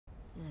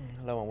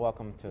Hello and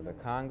welcome to the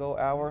Congo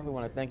Hour. We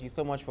want to thank you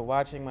so much for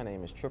watching. My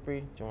name is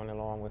Trippy, joining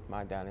along with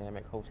my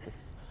dynamic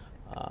hostess,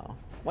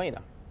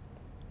 Wayna.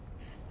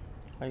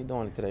 How you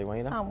doing today,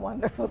 Wayna? I'm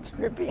wonderful,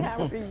 Trippy.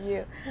 How are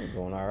you? I'm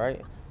doing all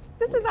right.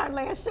 This is our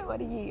last show of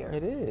the year.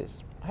 It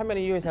is. How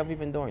many years have we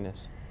been doing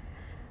this?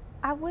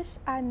 I wish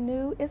I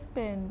knew. It's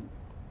been,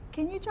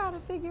 can you try to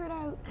figure it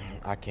out?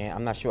 I can't.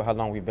 I'm not sure how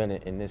long we've been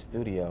in this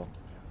studio,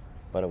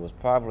 but it was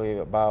probably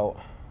about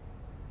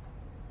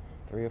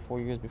 3 or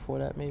 4 years before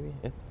that, maybe?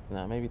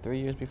 Maybe 3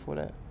 years before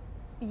that?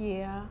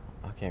 Yeah.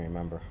 I can't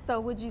remember. So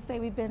would you say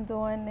we've been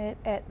doing it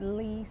at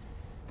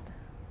least?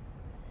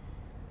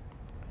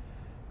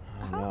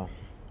 I don't know.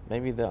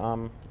 Maybe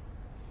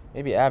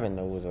maybe Avin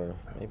knows, or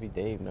maybe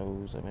Dave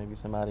knows, or maybe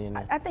somebody in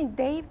there. I think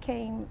Dave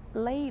came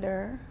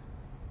later.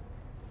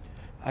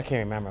 I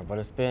can't remember, but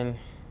it's been,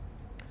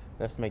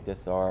 let's make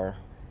this our...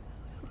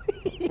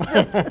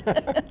 Just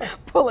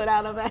pull it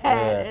out of a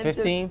hat. Yeah,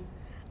 15?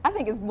 I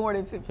think it's more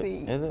than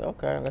 15. Is it?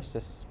 Okay,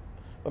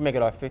 we'll make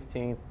it our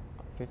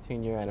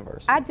 15-year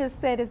anniversary. I just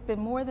said it's been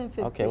more than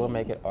 15. Okay, we'll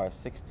make it our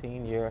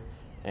 16-year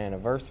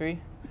anniversary.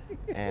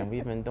 And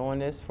we've been doing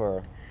this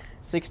for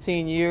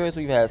 16 years.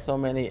 We've had so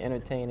many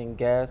entertaining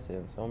guests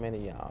and so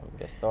many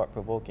just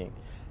thought-provoking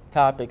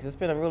topics. It's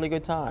been a really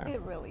good time.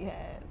 It really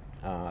has.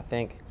 I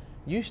think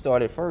you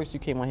started first. You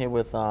came on here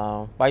with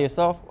by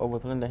yourself or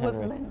with Linda Henry?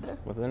 With Linda.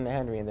 With Linda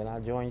Henry, and then I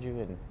joined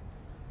you, and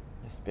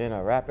it's been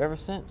a wrap ever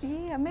since.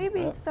 Yeah,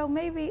 maybe. Yep. So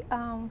maybe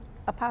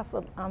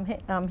Apostle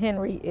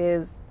Henry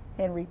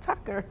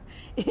Tucker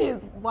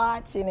is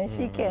watching, and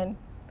she can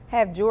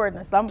have Jordan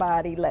or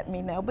somebody let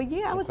me know. But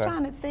yeah, I was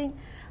trying to think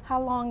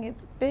how long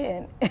it's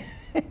been.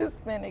 It's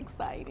been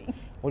exciting.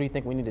 What do you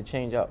think we need to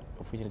change up,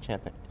 if we need to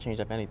change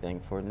up anything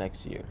for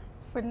next year?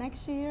 For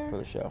next year? For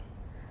the show.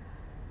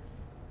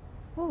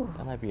 Ooh.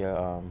 That might be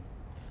I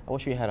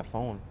wish we had a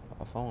phone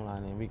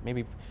line, and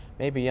maybe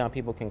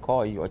people can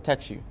call you or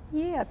text you.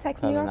 Yeah,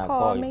 text me or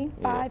call me,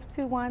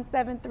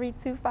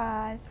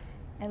 521-7325,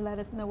 and let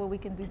us know what we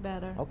can do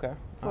better. Okay.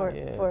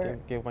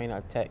 Give Wayne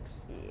a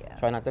text. Yeah.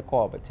 Try not to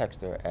call, but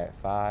text her at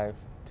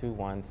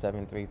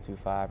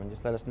 521-7325, and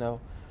just let us know,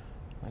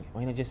 like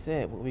Wayne just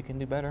said, what we can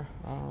do better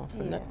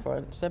for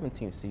our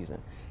 17th season.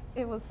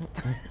 It was.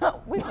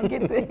 we're gonna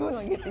get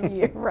the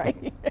year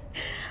right.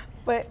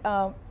 But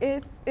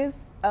it's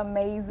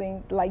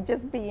amazing, like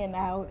just being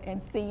out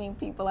and seeing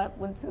people. I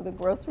went to the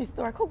grocery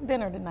store. I cooked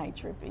dinner tonight,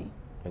 Trippy.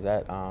 Is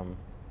that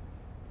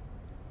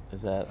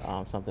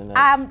something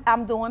that's...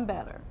 I'm doing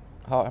better.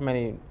 How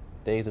many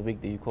days a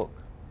week do you cook?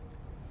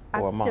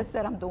 Or a month? Just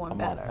said I'm doing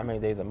better. How many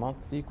days a month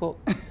do you cook?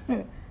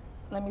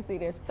 Let me see,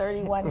 there's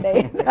 31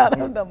 days out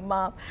of the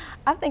month.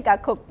 I think I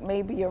cooked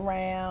maybe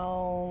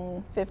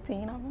around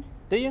 15 of them.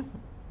 Do you?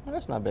 Well,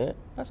 that's not bad.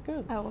 That's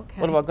good. Oh,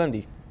 okay. What about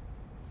Gundy?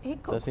 He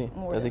cooks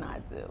more than I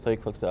do. So he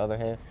cooks the other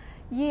half?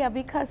 Yeah,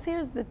 because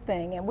here's the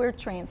thing, and we're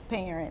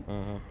transparent.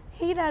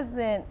 He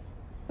doesn't,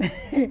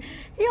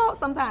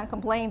 sometimes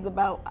complains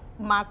about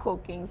my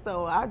cooking,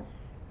 so I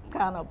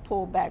kind of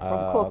pull back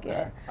from cooking.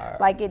 Okay. Right.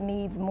 Like it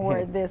needs more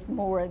of this,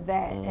 more of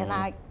that, and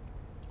I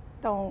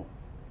don't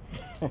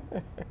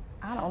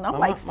know,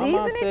 like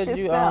season it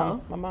yourself.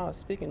 My mom,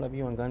 speaking of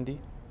you and Gundy.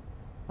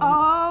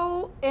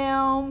 OMG,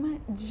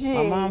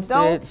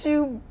 don't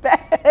you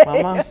bet.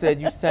 My mom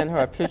said you sent her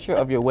a picture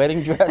of your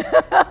wedding dress.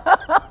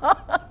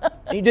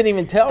 You didn't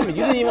even tell me.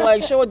 You didn't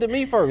even show it to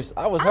me first.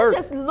 I was hurt.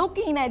 I'm just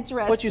looking at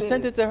dresses. But you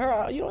sent it to her.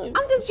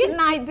 I'm just getting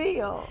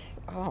ideas.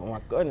 Oh my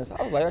goodness.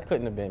 I was like, that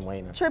couldn't have been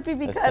Wayne. Trippy,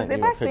 because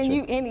if I send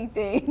you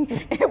anything,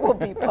 it will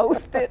be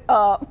posted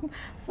up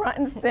front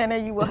and center.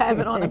 You will have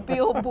it on a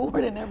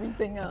billboard and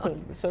everything else.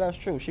 So that's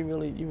true. You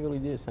really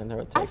did send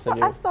her a text.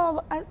 I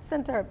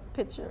sent her a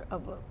picture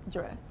of a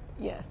dress.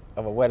 Yes.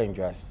 Of a wedding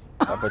dress,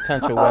 a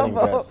potential wedding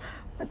dress.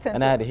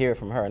 And I had to hear it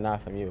from her,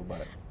 not from you.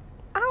 But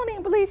I don't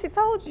even believe she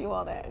told you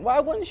all that. Why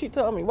wouldn't she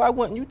tell me? Why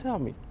wouldn't you tell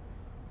me?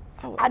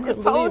 I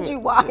just told you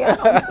why.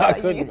 I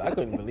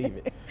couldn't believe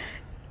it.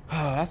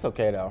 Oh, that's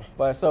okay though.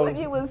 But so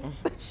you was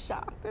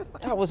shocked or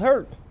something. I was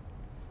hurt.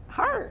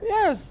 Hurt?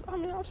 Yes. I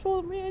mean,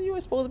 me and you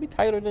were supposed to be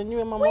tighter than you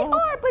and my mom. We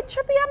are, but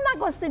Trippy, I'm not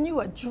gonna send you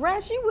a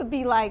dress. You would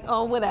be like,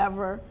 oh,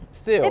 whatever.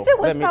 Still, if it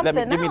was something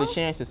give me the else.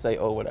 chance to say,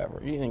 oh, whatever.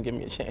 You didn't give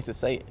me a chance to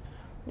say it.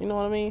 You know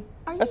what I mean?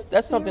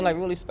 That's something like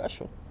really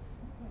special.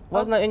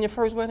 Wasn't I in your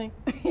first wedding?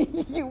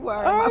 You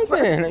were. All right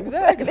then,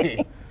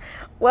 exactly.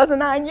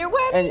 Wasn't I in your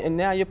wedding? And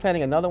now you're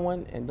planning another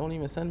one and don't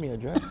even send me a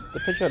dress, the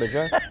picture of the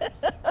dress.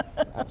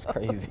 That's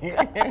crazy.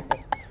 You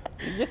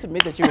just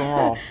admit that you were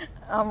wrong.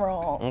 I'm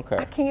wrong. Okay.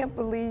 I can't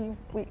believe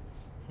we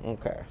are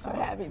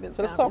having this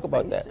So let's talk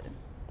about that.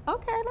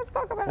 Okay, let's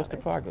talk about What's the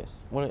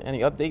progress?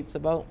 Any updates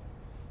about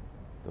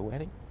the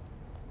wedding?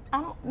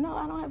 I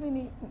don't have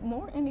any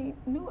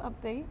new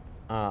updates.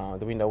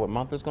 Do we know what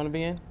month it's going to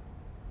be in?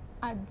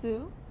 I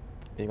do.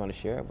 Are you going to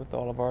share it with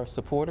all of our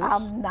supporters?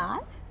 I'm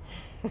not.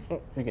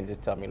 You can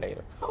just tell me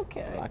later.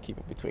 Okay. I'll keep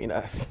it between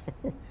us.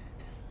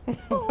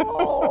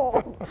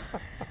 Oh.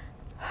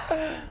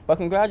 But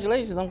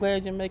congratulations. I'm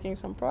glad you're making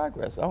some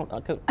progress. I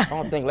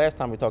don't think last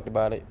time we talked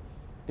about it,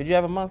 Did you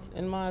have a month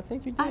in mind? I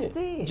think you did. I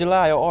did.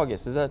 July or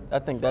August. Is that? I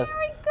think that's.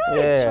 Very good,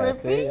 Yeah. Trippy.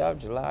 See,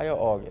 July or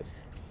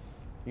August.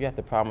 You have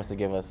to promise to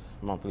give us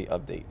monthly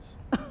updates.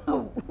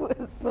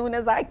 As soon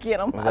as I get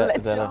them, I'll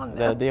let y'all know. Is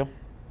that a deal?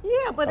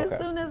 Yeah, but Okay. as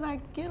soon as I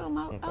get them,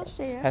 I'll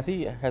share. Has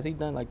he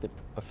done like the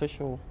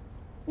official?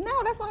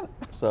 No, that's what I'm.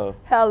 So.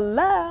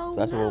 Hello. So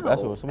that's no,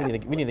 what. So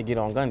we need to get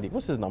on Gundy.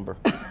 What's his number?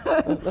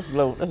 let's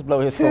blow his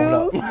phone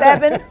up.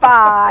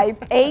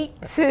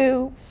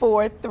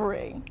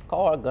 275-8243.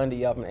 Call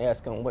Gundy up and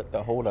ask him what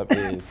the holdup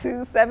is.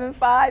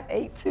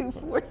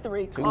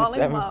 275-8243. Call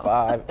him up.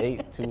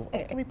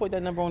 275-82. Can we put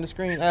that number on the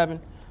screen,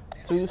 Evan?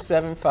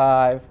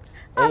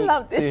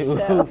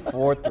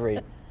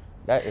 275-8243.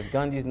 That is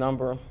Gundy's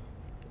number.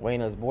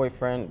 Wayna's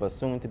boyfriend, but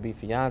soon to be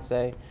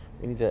fiance.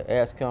 We need to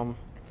ask him.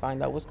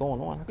 Find out what's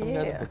going on. How come he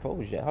hasn't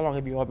proposed yet? How long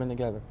have you all been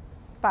together?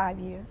 5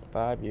 years.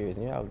 5 years.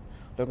 And you're out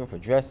looking for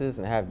dresses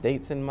and have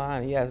dates in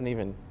mind. He hasn't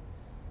even.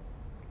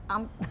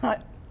 I'm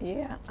not.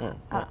 Yeah.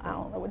 I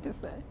don't know what to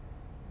say.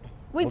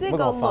 We're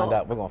gonna find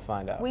out. We're gonna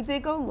find out. We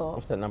did go look.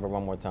 What's that number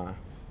one more time?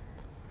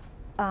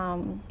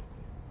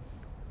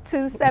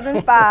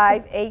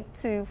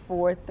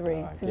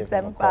 275-8243.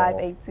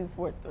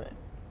 275-8243.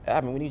 I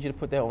mean, we need you to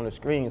put that on the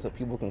screen so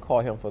people can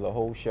call him for the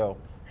whole show,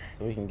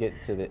 so we can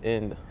get to the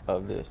end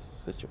of this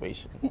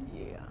situation.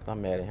 Yeah.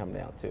 I'm mad at him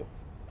now too.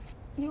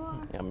 You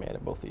are? Yeah, I'm mad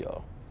at both of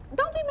y'all.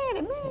 Don't be mad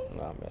at me.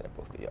 No, I'm mad at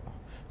both of y'all.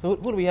 So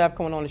who do we have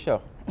coming on the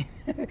show?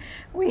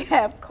 We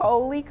have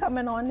Coley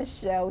coming on the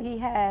show. He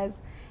has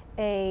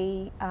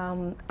a,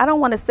 I don't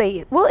want to say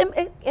it. Well,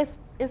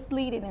 it's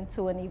leading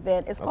into an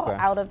event. It's called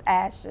Out of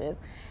Ashes.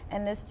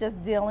 And it's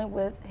just dealing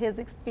with his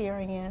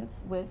experience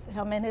with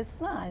him and his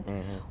son,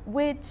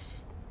 which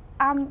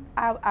I'm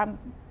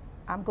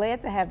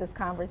glad to have this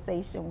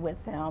conversation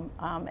with him.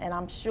 And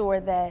I'm sure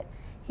that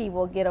he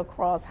will get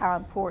across how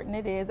important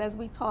it is, as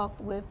we talked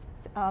with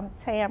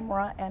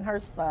Tamra and her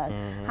son,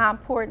 how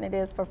important it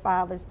is for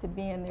fathers to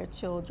be in their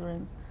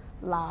children's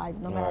lives,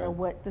 no matter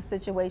what the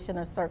situation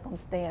or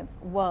circumstance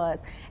was.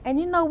 And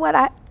you know what?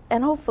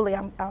 Hopefully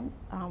I'm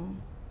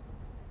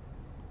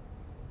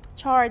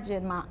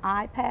charging my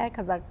iPad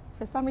because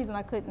for some reason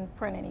I couldn't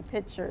print any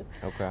pictures.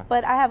 Okay.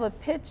 But I have a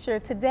picture.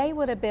 Today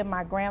would have been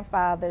my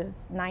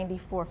grandfather's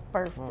 94th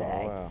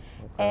birthday. Oh, wow.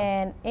 Okay.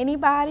 And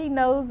anybody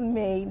knows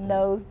me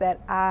knows that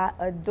I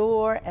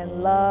adore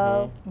and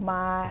love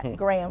my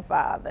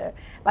grandfather.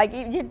 Like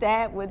your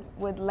dad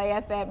would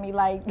laugh at me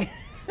like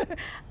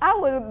I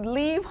would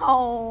leave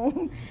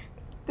home,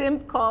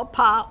 then call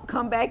Pop,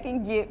 come back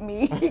and get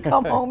me. He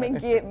come home and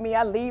get me.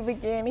 I leave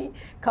again, he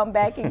come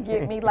back and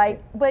get me.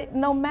 Like, but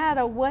no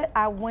matter what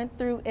I went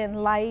through in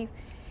life,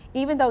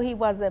 even though he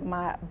wasn't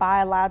my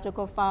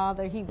biological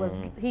father, he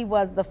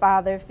was the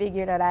father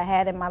figure that I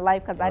had in my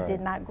life because I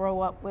did not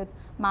grow up with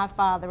my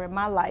father in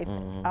my life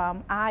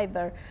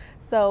either.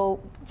 So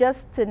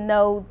just to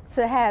know,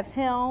 to have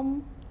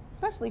him,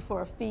 especially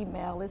for a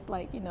female, it's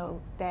like, you know,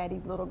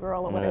 daddy's little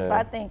girl or whatever. So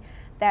I think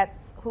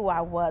that's who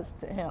I was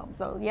to him.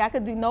 So yeah, I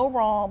could do no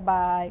wrong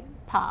by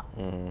Pop.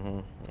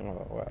 Oh,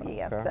 wow.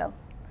 Yeah, Okay. so.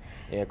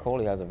 Yeah,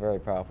 Coley has a very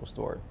powerful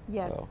story.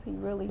 Yes, so he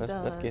really does.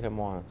 Let's get him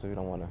on because we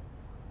don't want to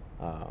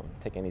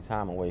take any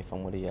time away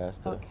from what he has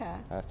to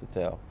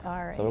tell.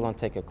 All right. So we're going to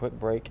take a quick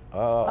break.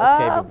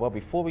 Okay, well,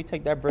 before we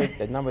take that break,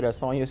 the number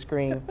that's on your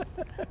screen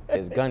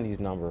is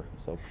Gundy's number.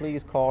 So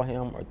please call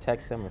him or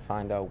text him and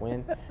find out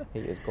when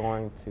he is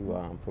going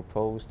to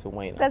propose to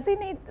Wayna. Does he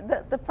need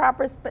the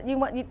proper, you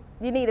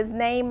need his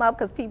name up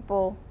because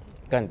people.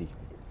 Gundy.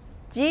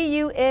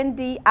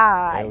 Gundi.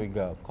 There we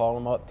go. Call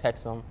him up,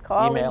 text him,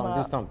 email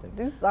him, do something.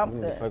 Do something.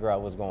 We need to figure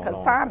out what's going on.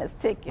 Because time is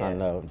ticking. I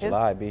know.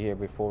 July be here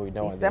before we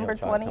know it. December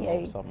They'll try to come up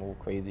with 28th. some old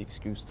crazy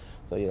excuse.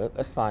 So yeah,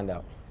 let's find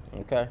out.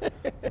 Okay.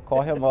 So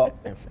call him up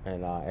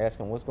and ask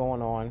him what's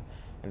going on.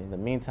 And in the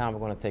meantime, we're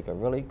going to take a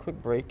really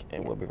quick break,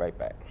 and we'll be right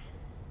back.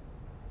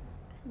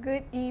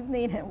 Good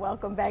evening and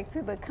welcome back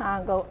to the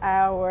Congo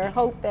Hour.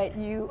 Hope that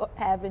you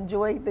have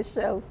enjoyed the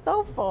show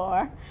so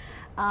far.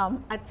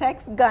 I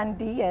text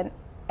Gundy and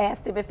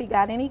asked him if he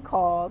got any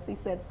calls. He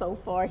said so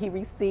far he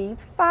received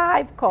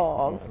 5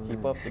 calls.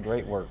 Keep up the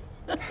great work.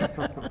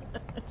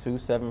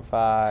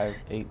 275-8243.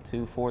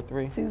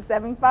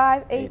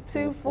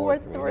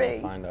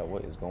 275-8243. Find out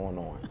what is going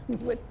on.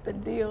 What the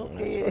deal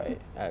is.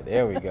 That's right.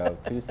 There we go.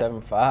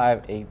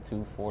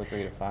 275-8243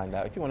 to find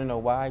out. If you want to know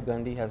why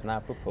Gundy has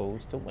not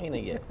proposed to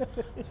Wayna yet.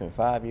 It's been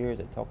 5 years.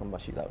 They're talking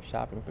about she's out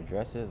shopping for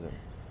dresses, and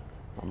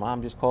my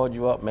mom just called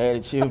you up mad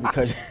at you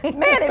because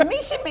mad at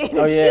me? She mad at you?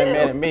 Oh yeah,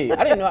 mad at me.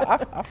 I didn't know.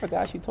 I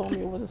forgot she told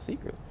me it was a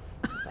secret.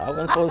 I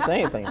wasn't supposed to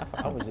say anything.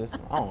 I was just,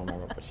 I don't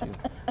remember, but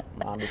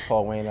mom just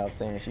called Wayne up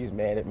saying she's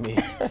mad at me.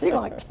 She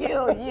gonna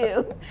kill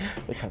you.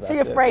 She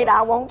afraid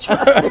I won't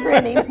trust her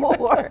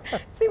anymore.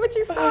 See what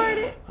you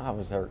started? I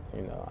was hurt.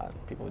 You know,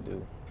 people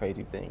do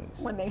crazy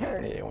things. When they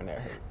hurt. Yeah, when they're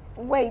hurt.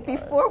 Wait,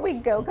 before we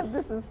go, because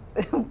this is,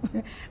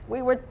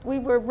 we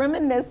were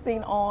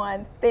reminiscing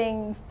on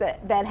things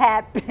that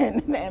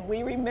happened, and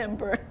we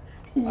remember.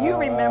 You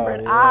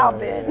remembered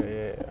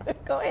Alvin. Yeah.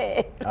 Go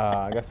ahead.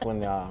 I guess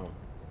when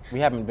we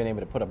haven't been able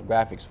to put up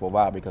graphics for a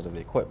while because of the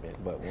equipment,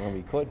 but when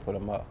we could put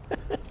them up,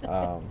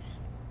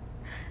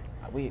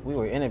 we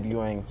were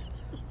interviewing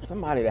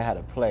somebody that had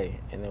a play,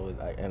 and it was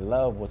like, and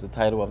Love was the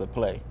title of the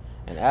play.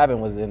 And Abin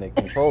was in the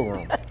control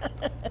room,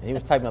 and he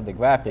was typing up the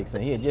graphics,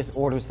 and he had just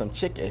ordered some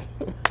chicken.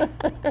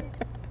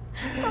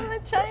 From the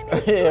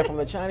Chinese store? Yeah, from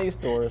the Chinese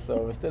store.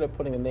 So instead of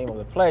putting the name of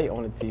the play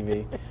on the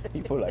TV,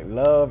 he put like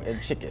Love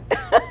and Chicken.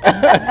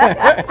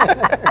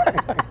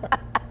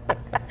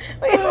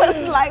 He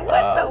was like,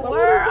 what the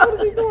world?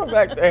 What is he doing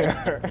back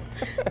there?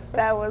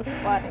 That was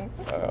funny.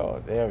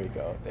 Oh, there we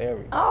go. There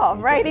we go. Oh,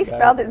 right. He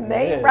spelled his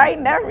name right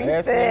and everything.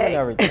 Last name and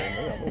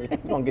everything.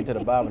 We're going to get to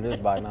the bottom of this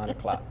by 9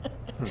 o'clock.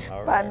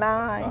 All By right.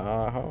 9.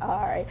 Uh-huh.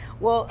 All right.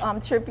 Well,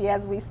 Trippy,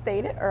 as we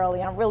stated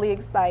earlier, I'm really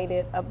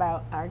excited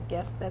about our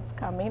guest that's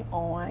coming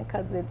on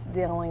because it's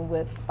dealing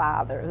with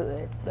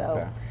fatherhood. So,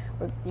 Okay.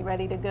 You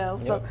ready to go?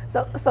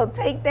 Yep. So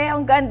take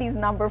down Gundy's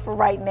number for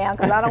right now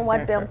because I don't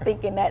want them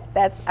thinking that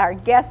that's our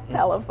guest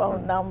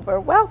telephone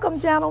number. Welcome,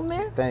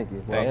 gentlemen. Thank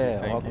you.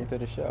 Welcome to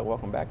the show.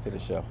 Welcome back to the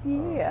show.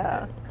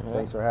 Yeah.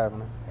 Thanks for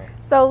having us.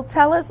 So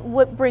tell us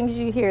what brings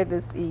you here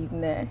this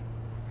evening.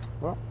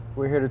 Well,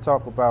 we're here to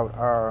talk about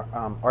our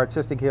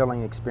artistic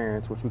healing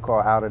experience, which we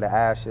call Out of the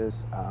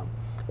Ashes.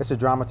 It's a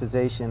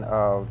dramatization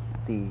of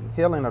the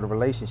healing of the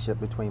relationship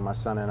between my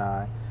son and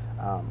I.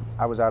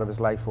 I was out of his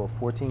life for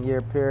a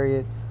 14-year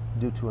period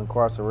due to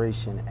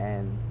incarceration,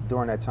 and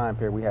during that time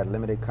period we had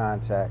limited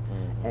contact.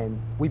 And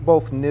we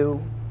both knew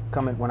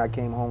when I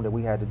came home that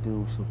we had to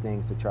do some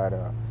things to try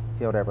to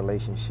heal that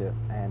relationship.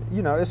 And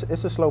you know, it's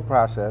a slow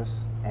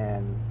process,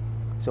 and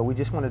so we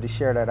just wanted to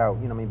share that out,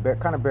 you know,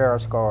 kind of bear our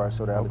scars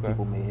so that other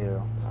people may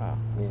heal. Wow,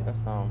 Yeah. that's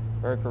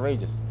very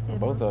courageous,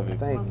 both of you.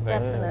 Thank Most you.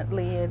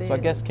 definitely it is. So I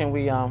guess can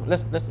we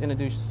let's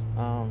introduce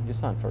your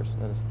son first.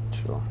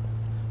 Sure.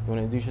 You want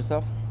to introduce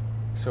yourself?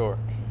 Sure.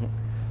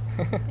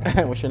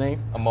 What's your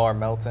name? Amar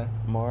Melton,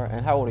 Amar.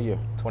 And how old are you?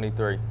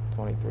 23.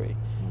 23.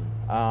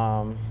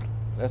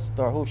 Let's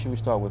start. Who should we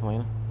start with,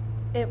 Lena?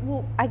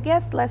 I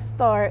guess let's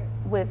start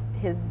with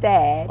his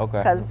dad, Okay.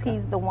 because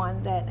he's the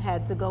one that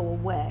had to go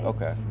away.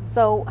 Okay.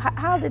 So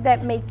how did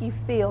that make you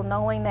feel,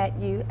 knowing that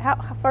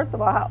first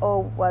of all, how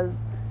old was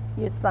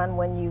your son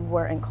when you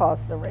were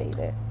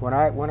incarcerated? When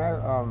I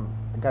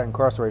got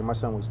incarcerated, my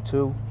son was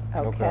 2.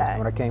 Okay.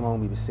 When I came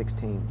home, he was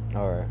 16.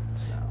 All right.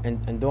 So.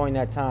 And during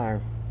that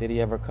time, did he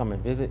ever come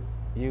and visit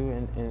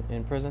you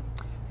in prison?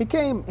 He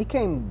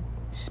came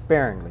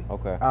sparingly.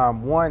 Okay.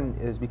 One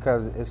is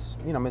because it's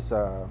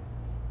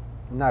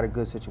not a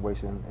good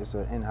situation. It's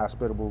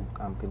inhospitable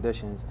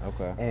conditions.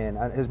 Okay. And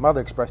his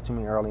mother expressed to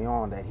me early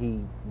on that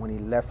when he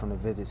left from the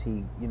visits,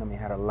 he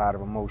had a lot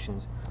of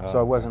emotions. So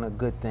it wasn't a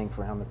good thing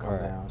for him to come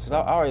down. 'Cause So.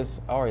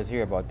 I always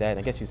hear about that. And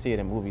I guess you see it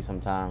in movies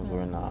sometimes,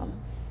 when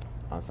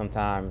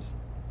sometimes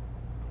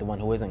the one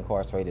who is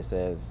incarcerated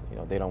says,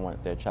 they don't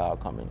want their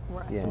child coming.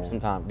 Right. Yeah.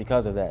 Sometimes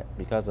because of that,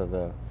 because of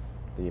the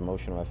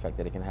emotional effect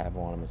that it can have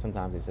on them, and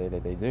sometimes they say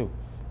that they do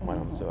want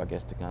them. So I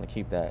guess to kind of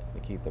keep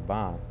the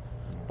bond.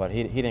 But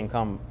he didn't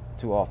come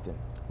too often.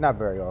 Not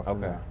very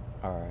often. Okay.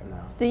 No. All right. No.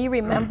 Do you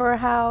remember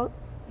how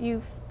you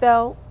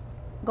felt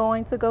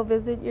going to go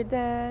visit your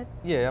dad?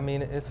 Yeah, I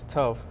mean, it's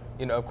tough.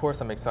 Of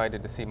course I'm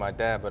excited to see my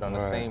dad, but on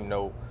the same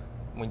note,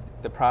 when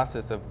the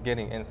process of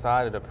getting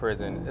inside of the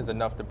prison is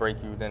enough to break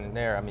you then and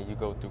there. I mean, you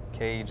go through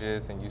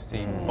cages and you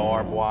see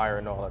barbed wire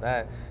and all of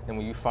that. And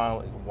when you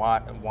finally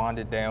wand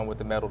it down with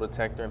the metal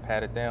detector and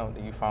pat it down,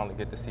 then you finally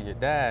get to see your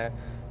dad.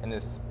 And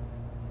it's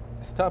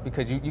tough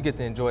because you get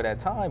to enjoy that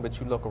time, but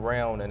you look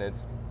around and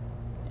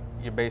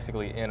you're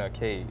basically in a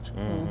cage.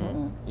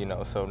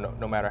 So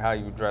no matter how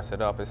you dress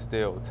it up, it's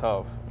still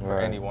tough for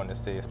anyone to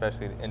see,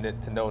 especially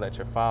to know that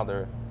your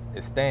father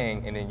is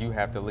staying and then you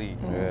have to leave.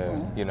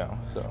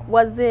 So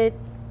Was it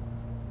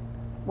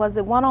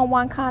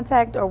one-on-one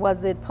contact, or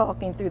was it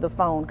talking through the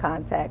phone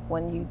contact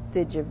when you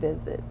did your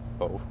visits?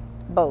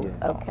 Both.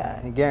 Yeah. Okay.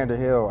 In Gander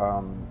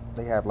Hill,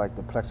 they have like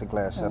the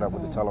plexiglass set up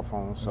with the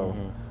telephone. So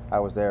I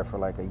was there for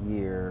like a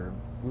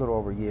little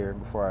over a year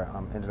before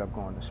I ended up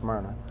going to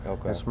Smyrna.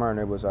 Okay. In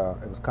Smyrna, it was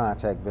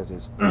contact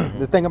visits.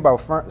 The thing about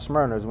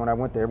Smyrna is when I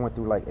went there, it went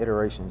through like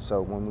iterations.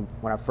 So when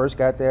I first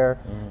got there,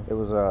 it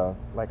was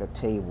like a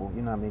table,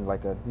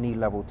 like a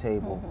knee-level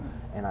table,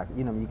 and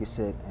you could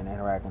sit and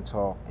interact and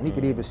talk, and he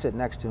could even sit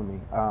next to me.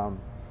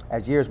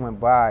 As years went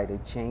by, they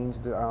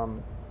changed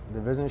the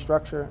visiting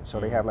structure, so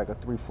they have like a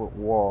 3-foot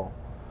wall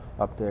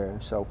up there.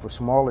 So for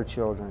smaller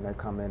children that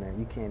come in there,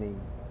 you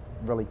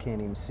really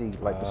can't even see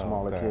like the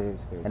smaller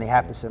kids, and they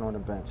have to sit on the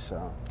bench.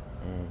 So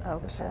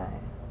it's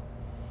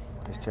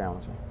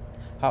challenging.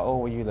 How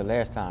old were you the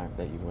last time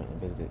that you went and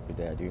visited your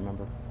dad? Do you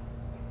remember?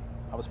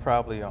 I was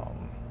probably I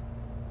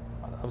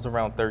was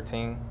around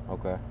 13.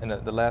 Okay. And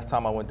the last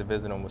time I went to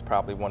visit him was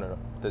probably one of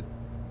the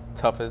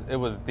toughest. It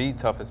was the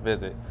toughest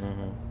visit.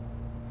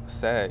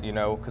 Sad,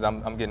 because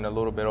I'm getting a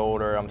little bit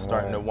older. I'm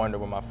starting to wonder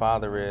where my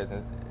father is,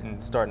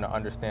 and starting to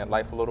understand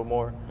life a little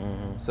more.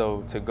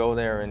 So to go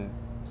there and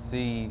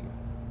see,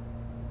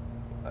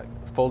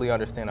 fully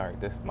understand, all right,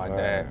 this is my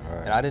dad.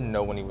 And I didn't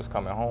know when he was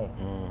coming home.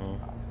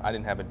 I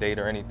didn't have a date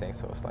or anything,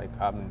 so it's like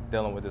I've been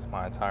dealing with this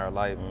my entire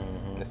life,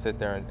 and to sit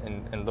there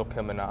and look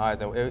him in the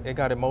eyes, and it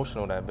got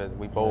emotional that visit.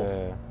 We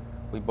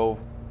both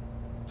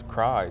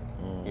cried,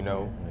 you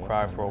know,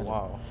 cried for a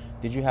while.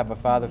 Did you have a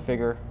father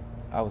figure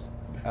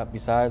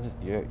besides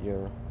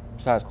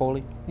besides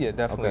Coley? Yeah,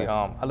 definitely.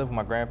 Okay. I lived with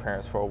my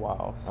grandparents for a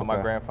while, so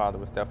my grandfather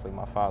was definitely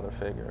my father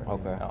figure.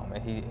 Okay.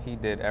 And he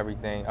did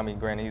everything. I mean,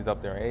 granted, he's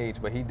up there in age,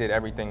 but he did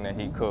everything that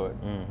he could.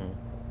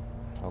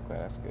 Okay,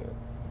 that's good.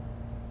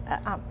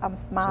 I'm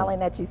smiling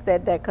that you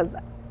said that, because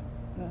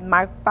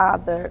my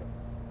father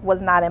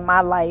was not in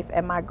my life,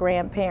 and my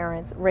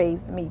grandparents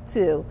raised me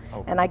too.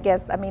 Okay. And I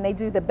guess, I mean, they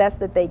do the best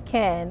that they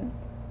can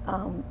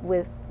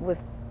with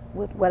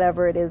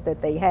whatever it is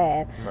that they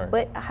have. Right.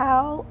 But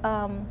how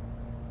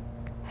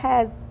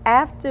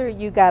after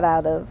you got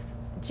out of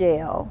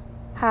jail,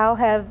 how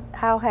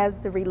has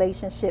the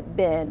relationship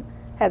been?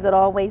 Has it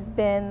always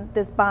been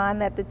this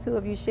bond that the two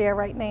of you share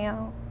right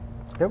now?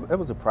 It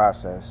was a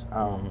process.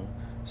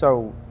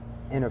 So,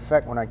 in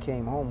effect, when I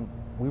came home,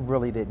 we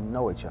really didn't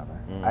know each other.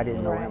 I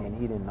didn't know him, and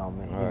he didn't know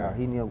me. You know,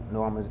 he knew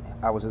him as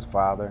I was his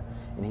father,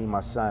 and he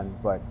my son.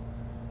 But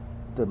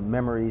the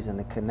memories and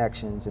the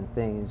connections and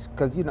things,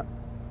 because you know,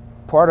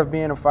 part of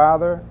being a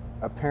father,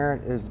 a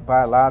parent is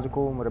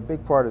biological, but a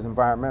big part is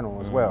environmental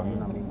as well. You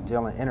know, what I mean,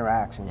 dealing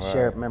interactions,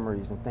 shared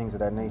memories, and things of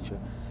that nature.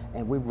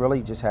 And we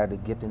really just had to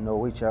get to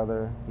know each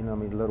other. You know,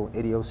 what I mean, little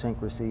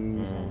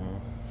idiosyncrasies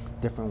and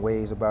different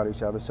ways about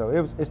each other. So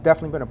it's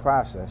definitely been a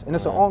process, and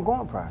it's an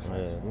ongoing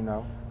process. You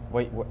know.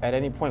 Wait, at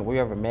any point, were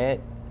you ever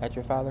mad at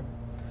your father?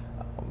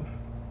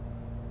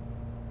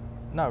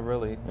 Not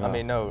really. No. I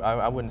mean, no,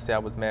 I wouldn't say I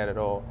was mad at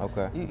all.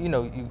 Okay. You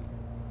know,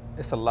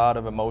 it's a lot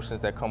of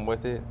emotions that come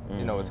with it.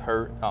 You know, it's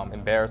hurt,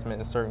 embarrassment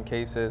in certain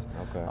cases.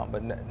 Okay.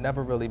 But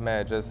never really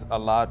mad. Just a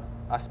lot.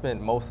 I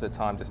spent most of the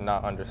time just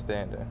not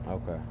understanding.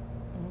 Okay.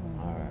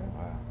 All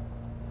right.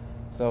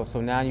 Wow. So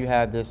now you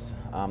have this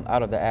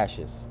Out of the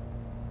Ashes.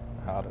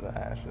 Out of the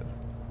ashes.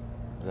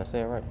 Did I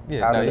say it right?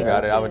 Yeah, Out no, of you the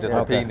got it. I ashes. was just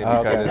Okay. repeating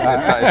it because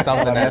Okay. it's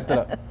something I messed it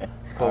up.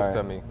 that's close All to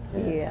right.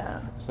 me.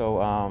 Yeah.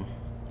 So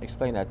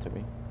explain that to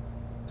me.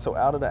 So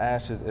Out of the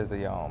Ashes is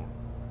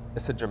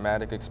it's a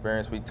dramatic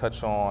experience. We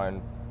touch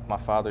on my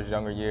father's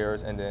younger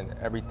years and then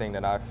everything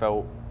that I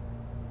felt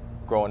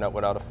growing up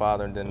without a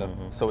father. And then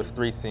so it's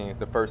 3 scenes.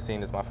 The first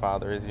scene is my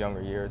father, his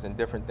younger years, and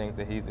different things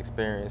that he's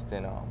experienced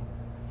and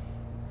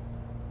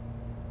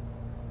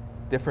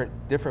different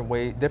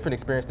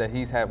experience that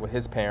he's had with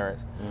his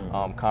parents,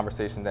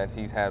 conversation that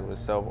he's had with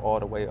himself, all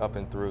the way up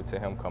and through to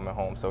him coming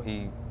home. So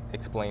he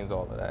explains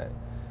all of that.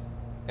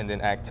 And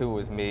then Act 2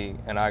 is me,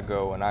 and I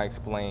go and I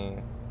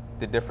explain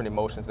the different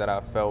emotions that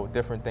I felt,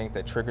 different things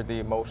that triggered the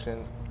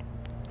emotions.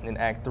 And then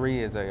Act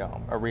 3 is a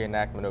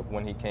reenactment of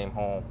when he came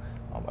home,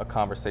 a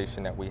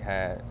conversation that we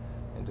had,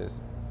 and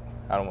just,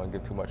 I don't want to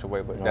give too much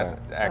away, but that's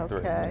Act 3.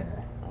 Okay.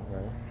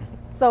 Okay.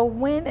 So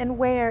when and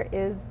where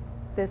is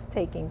this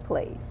taking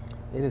place?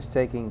 It is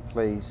taking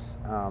place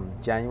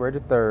January the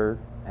 3rd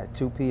at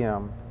 2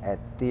 p.m. at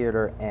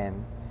Theater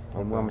N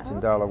in Wilmington,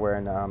 Delaware,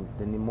 in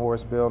the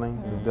Morris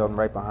building, the building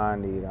right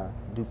behind the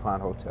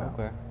DuPont Hotel.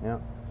 Okay. Yeah.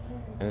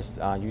 And it's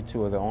you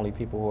two are the only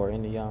people who are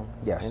in the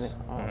Yes. in it?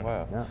 Oh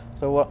wow. Yeah.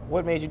 So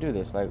what made you do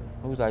this? Like,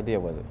 whose idea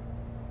was it?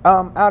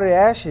 Out of the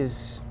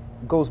Ashes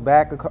goes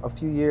back a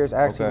few years.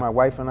 Actually, Okay. my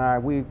wife and I,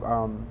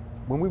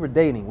 when we were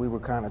dating, we were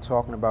kind of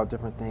talking about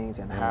different things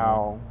and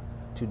how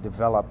to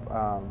develop.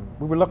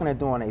 We were looking at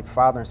doing a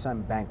father and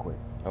son banquet.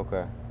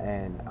 Okay.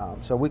 And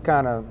so we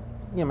kind of,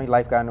 you know,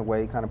 life got in the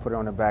way, kind of put it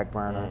on the back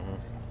burner.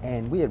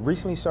 And we had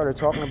recently started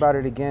talking about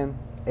it again.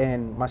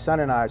 And my son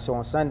and I, so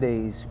on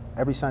Sundays,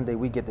 every Sunday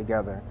we get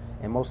together.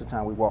 And most of the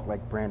time we walk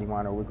like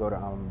Brandywine, or we go to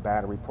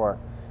Battery Park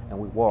and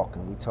we walk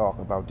and we talk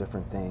about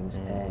different things.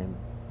 And,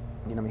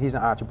 you know, he's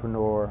an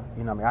entrepreneur.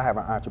 You know, I have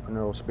an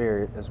entrepreneurial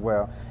spirit as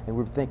well. And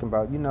we were thinking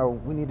about, you know,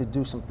 we need to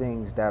do some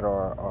things that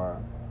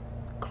are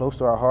close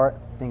to our heart,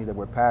 things that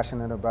we're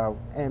passionate about,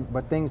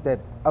 but things that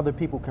other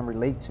people can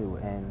relate to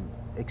and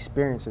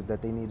experiences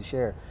that they need to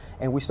share.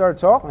 And we started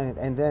talking,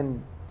 and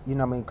then, you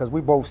know what I mean, because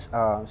we both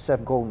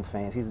Seth Godin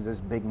fans. He's this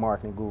big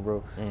marketing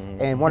guru.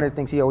 And one of the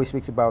things he always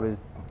speaks about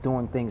is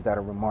doing things that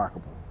are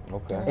remarkable.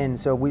 Okay. And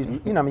so we,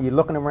 you know, I mean, you're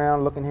looking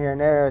around, looking here and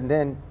there, and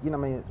then, you know,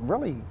 I mean,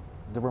 really,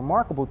 the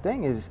remarkable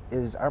thing is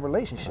our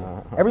relationship.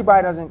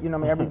 Everybody doesn't, you know,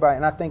 I mean, everybody,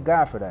 and I thank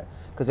God for that,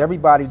 because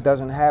everybody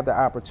doesn't have the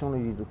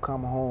opportunity to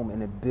come home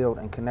and to build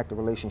and connect a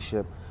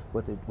relationship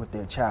with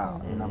their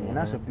child. You know, what I mean, and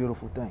that's a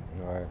beautiful thing.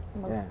 Right.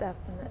 Most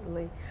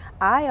definitely.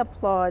 I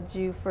applaud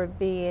you for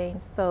being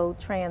so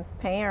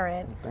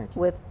transparent Thank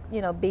you. with,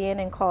 you know, being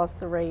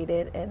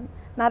incarcerated, and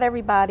not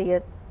everybody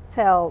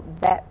tell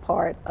that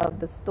part of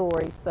the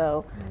story.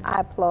 So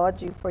I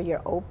applaud you for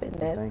your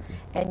openness Thank you.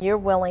 and your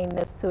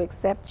willingness to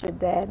accept your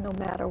dad no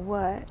matter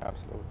what.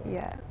 Absolutely.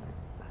 Yes.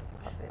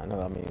 I know.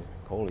 I mean,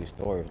 Coley's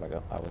story, like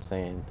I was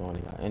saying during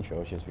the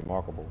intro, is just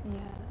remarkable.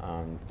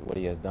 Yeah. What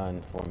he has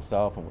done for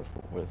himself and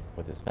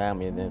with his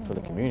family, and then for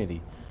the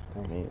community.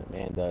 I mean, the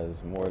man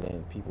does more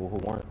than people who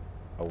weren't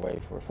away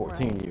for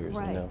 14 Right, years.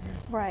 right, You know,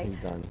 right. he's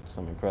done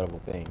some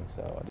incredible things.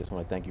 So I just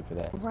want to thank you for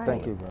that. Right.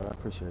 Thank you, bro. I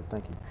appreciate it.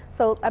 Thank you.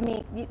 So, I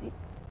mean,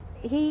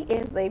 he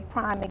is a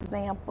prime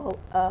example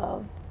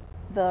of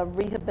the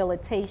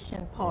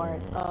rehabilitation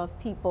part of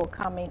people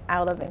coming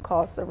out of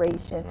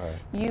incarceration. Right.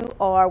 You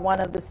are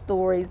one of the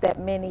stories that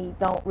many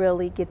don't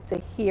really get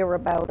to hear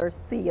about or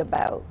see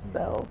about.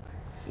 So,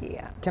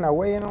 yeah. Can I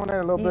weigh in on that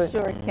a little You bit?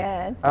 sure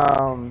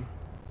can.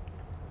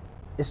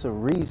 It's a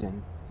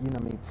reason, you know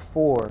what I mean,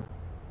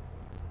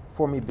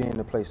 for me being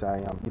the place I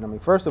am. You know what I mean?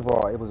 First of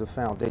all, it was a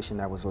foundation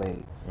that was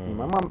laid. You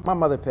know, my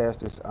mother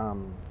passed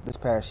this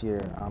past year.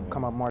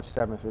 Come up March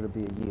 7th, it'll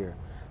be a year.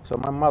 So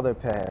my mother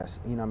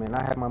passed. You know what I mean?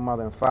 I had my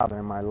mother and father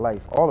in my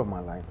life, all of my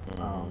life.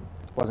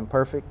 Wasn't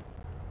perfect,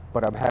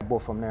 but I've had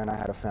both from there, and I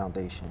had a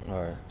foundation.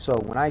 Right. So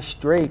when I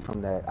strayed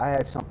from that, I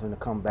had something to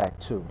come back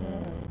to,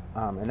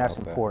 and that's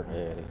important.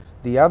 Yeah, it is.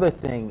 The other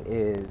thing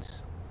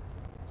is,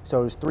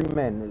 so there's three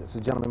men. There's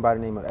a gentleman by the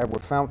name of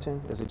Edward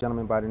Fountain, there's a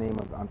gentleman by the name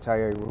of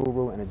Tyree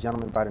Rahuru, and a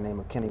gentleman by the name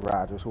of Kenny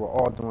Rogers, who are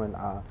all doing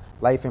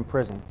life in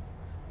prison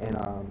in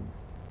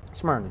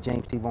Smyrna,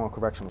 James T. Vaughn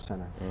Correctional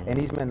Center. And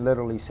these men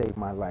literally saved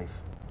my life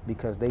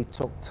because they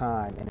took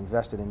time and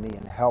invested in me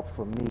and helped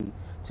for me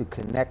to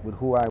connect with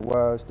who I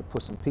was, to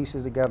put some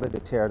pieces together, to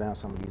tear down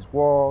some of these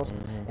walls,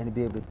 and to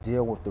be able to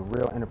deal with the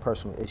real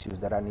interpersonal issues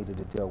that I needed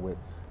to deal with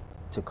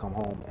to come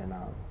home and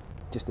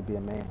just to be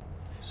a man.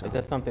 So. Is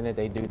that something that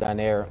they do down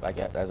there, like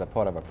as a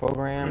part of a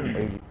program,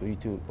 or you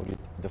two, or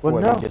before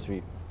Well, no. you just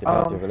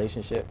developed a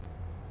relationship?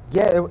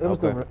 Yeah, it was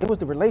Okay. it was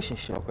the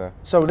relationship. Okay.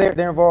 So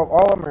they're involved.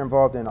 All of them are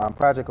involved in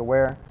Project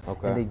Aware,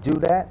 Okay. and they do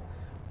that.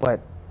 But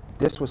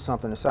this was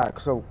something aside.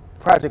 So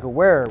Project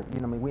Aware, you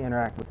know, I mean, we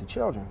interact with the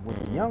children, with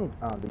the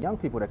young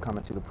people that come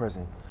into the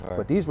prison. Right.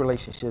 But these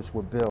relationships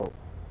were built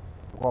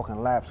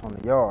walking laps on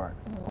the yard,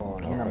 or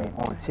you know, what I mean,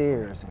 on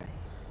tears and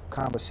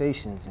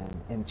conversations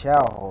and in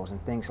chow halls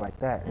and things like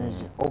that. And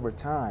it's just over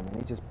time, and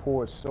they just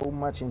poured so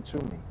much into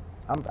me.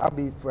 I'll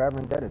be forever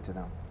indebted to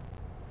them.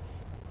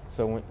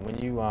 So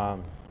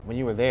when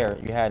you were there,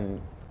 you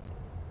hadn't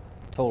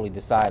totally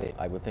decided,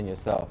 like within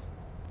yourself,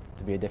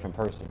 to be a different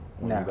person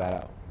when you got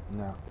out?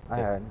 No, I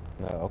hadn't.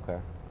 No, okay.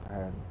 I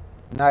hadn't.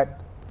 Not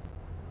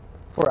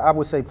for, I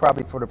would say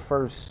probably for the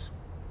first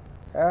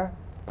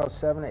about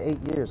 7 or 8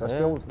 years. I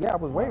still was, I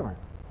was wavering.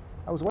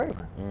 I was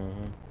wavering.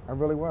 I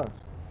really was.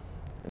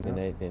 And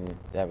then then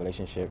that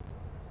relationship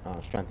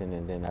strengthened,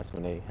 and then that's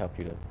when they helped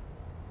you to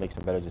make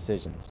some better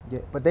decisions.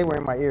 Yeah, but they were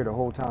in my ear the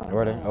whole time.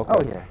 Were they? Okay.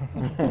 Oh yeah,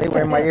 they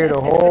were in my ear the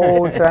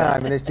whole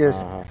time, and it's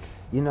just,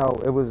 you know,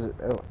 it was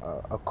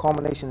a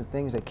culmination of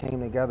things that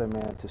came together,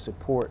 man, to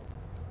support,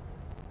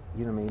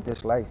 you know what I mean,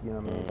 this life, you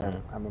know what I mean, that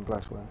I've been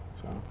blessed with.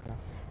 So.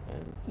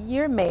 And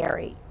You're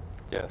married.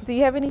 Yes. Do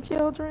you have any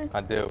children? I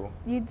do.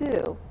 You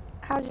do.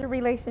 How's your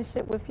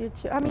relationship with your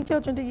children? How many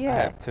children do you I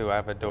have? have two. I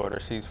have a daughter.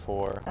 She's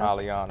 4,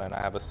 Aliana, and I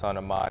have a son,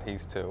 Ahmad.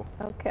 He's 2.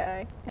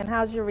 Okay. And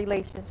how's your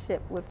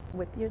relationship with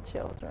your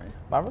children?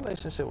 My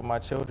relationship with my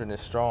children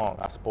is strong.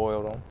 I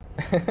spoil them.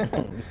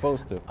 you're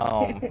supposed to.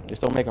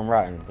 Just don't make them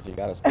rotten, but you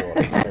gotta spoil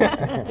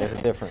them. There's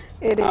a difference.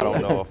 It is. I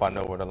don't know if I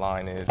know where the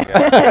line is.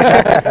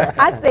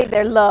 I say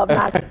they're loved,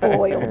 not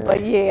spoiled,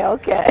 but yeah,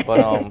 okay.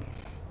 But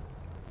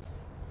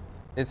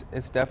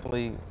it's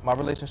definitely, my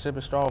relationship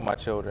is strong with my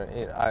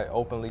children. I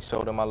openly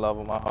show them I love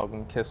them, I hug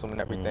them, kiss them, and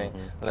everything.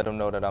 Let them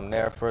know that I'm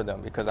there for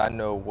them because I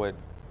know what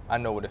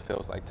it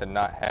feels like to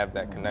not have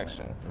that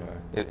connection.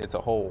 It's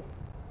a hole.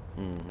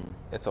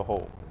 It's a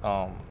hole.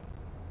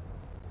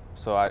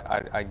 So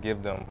I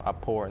give them, I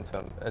pour into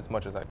them as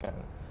much as I can.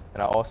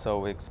 And I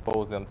also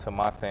expose them to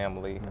my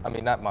family. I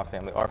mean, not my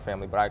family, our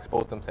family, but I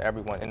expose them to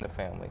everyone in the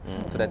family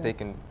so that they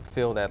can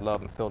feel that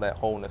love and feel that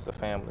wholeness of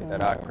family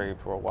that I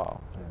craved for a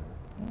while.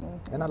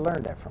 And I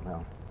learned that from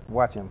him,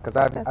 watching him, because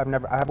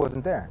I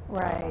wasn't there.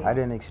 Right. I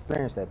didn't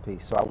experience that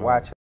piece, so I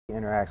watch how he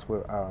interacts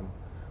with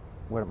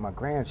my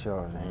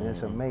grandchildren, and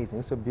it's amazing.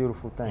 It's a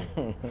beautiful thing.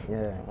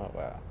 Yeah. Oh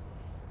wow.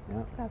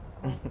 Yeah. That's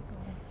awesome.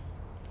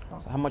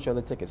 So how much are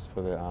the tickets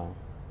for the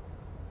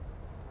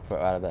for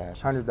Out of the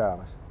Ashes?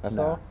 $100. That's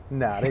all?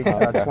 Nah, they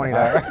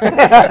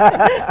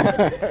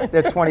 $20.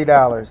 They're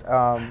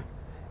 $20.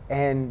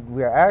 And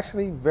we're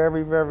actually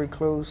very, very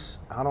close.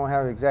 I don't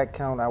have an exact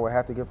count I would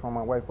have to get from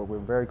my wife, but we're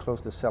very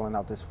close to selling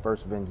out this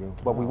first venue.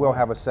 But we will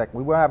have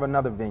we will have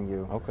another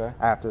venue. Okay.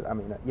 After,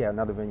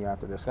 another venue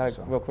after this one.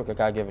 So. Real quick, I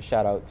gotta give a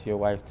shout out to your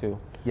wife too.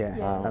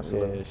 Yeah,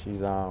 absolutely. Yeah,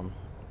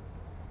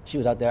 she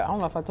was out there. I don't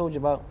know if I told you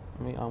about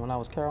when I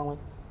was caroling.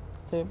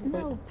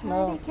 No,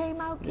 Patty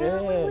came out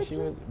caroling with she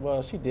you? was.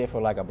 Well, she did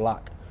for like a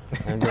block.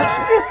 And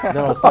then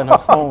all of a sudden her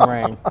phone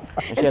rang.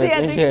 And she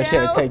had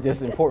to take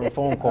this important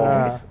phone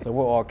call. So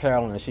we're all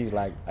caroling, and she's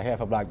like a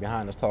half a block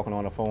behind us talking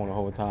on the phone the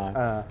whole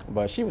time.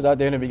 But she was out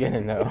there in the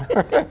beginning though.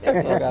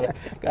 So I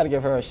gotta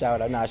give her a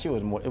shout out. Nah, it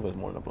was more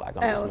than a block.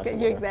 I'm just messing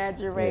you're with her.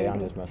 exaggerating. Yeah, I'm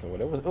just messing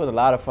with her. It was a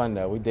lot of fun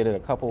though. We did it a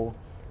couple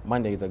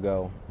Mondays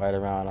ago, right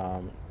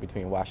around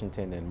between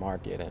Washington and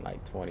Market and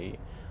like 23rd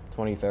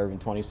and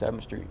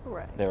 27th Street.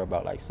 Right. There were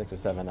about like 6 or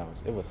 7 of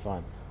us. It was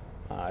fun.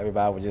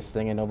 Everybody was just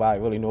singing. Nobody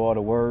really knew all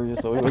the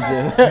words, so it was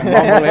just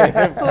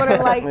mumbling. Sort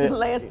of like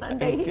last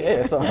Sunday.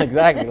 Yeah, so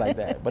exactly like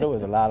that. But it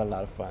was a lot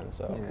of fun.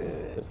 So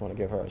just want to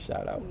give her a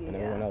shout out and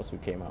everyone else who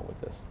came out with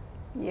this.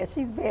 Yeah,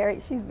 she's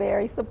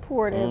very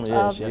supportive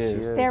Yeah, of she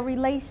is. their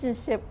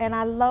relationship, and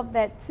I love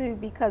that too,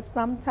 because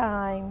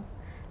sometimes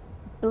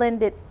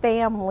blended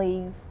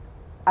families,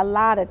 a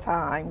lot of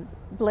times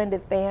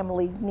blended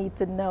families need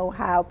to know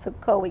how to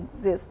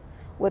coexist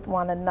with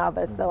one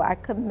another. So I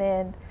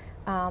commend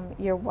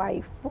your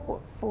wife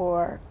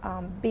for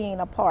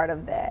being a part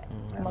of that.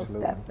 Most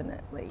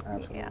definitely.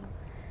 Absolutely. Yeah.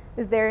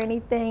 Is there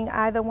anything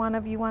either one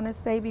of you want to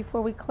say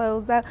before we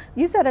close out?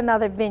 You said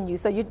another venue,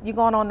 so you're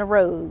going on the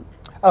road.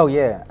 Oh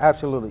yeah,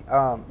 absolutely.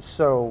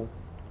 So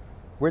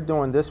we're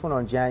doing this one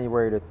on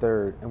January the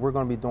 3rd, and we're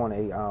going to be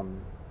doing a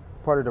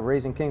part of the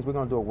Raising Kings. We're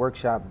going to do a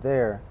workshop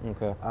there.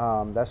 Okay.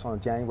 That's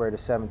on January the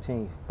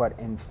 17th. But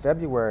in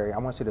February, I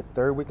want to say the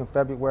 3rd week in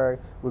February,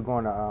 we're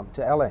going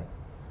to LA.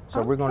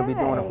 So we're going to be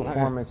doing a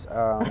performance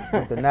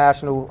with the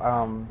National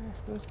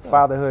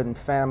Fatherhood and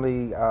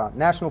Family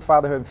National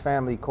Fatherhood and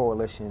Family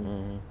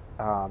Coalition,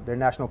 their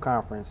national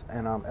conference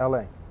in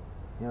LA.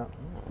 Yeah.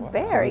 Wow.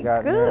 Very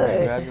So good.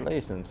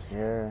 Congratulations.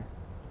 Yeah.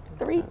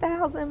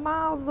 3,000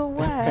 miles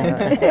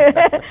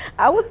away.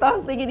 I was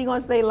thinking you're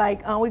going to say,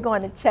 like, we're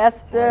going to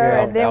Chester,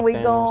 and then we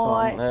Elkton go or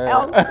on something.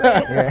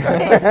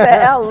 Elkton. He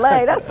said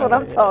LA. That's what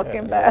I'm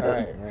talking about.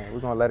 Right. Yeah, we're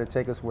going to let it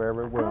take us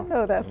wherever it will. I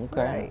know that's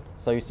Okay. right.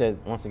 So you said,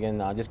 once again,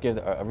 just give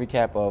a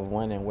recap of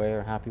when and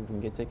where, how people can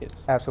get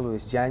tickets. Absolutely.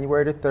 It's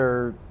January the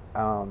 3rd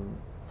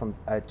from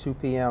at 2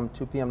 p.m.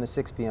 to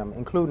 6 p.m.,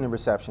 including the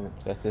reception.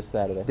 So that's this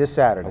Saturday. This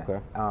Saturday.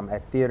 Okay.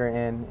 At Theater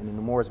Inn in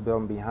the Morris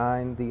Building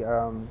behind the,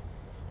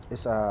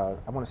 it's, I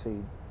want to say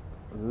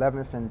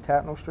 11th and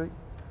Tatnall Street.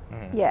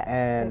 Yes.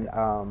 And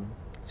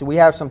so we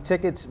have some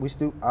tickets. We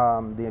still,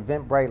 the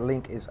Eventbrite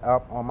link is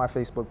up on my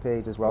Facebook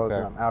page, as well as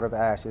Out of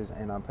Ashes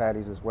and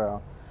Patty's as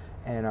well.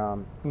 And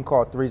you can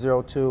call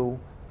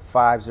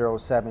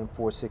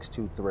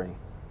 302-507-4623.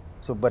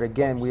 So, but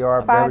again, we are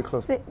very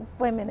close.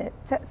 Wait a minute.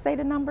 Say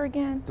the number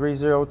again.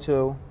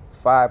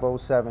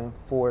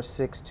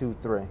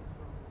 302-507-4623.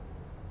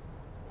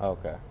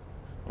 Okay.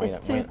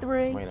 It's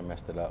 23. We ain't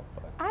messed it up.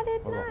 But I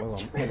did not.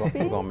 we're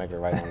gonna make it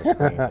right on the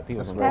screen. So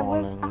people can That go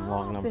was on the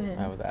wrong number. Alvin.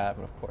 That was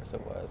Alvin, of course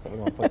it was. So we're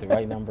gonna put the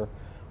right number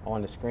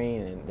on the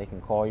screen, and they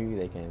can call you.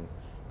 They can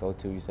go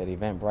to, you said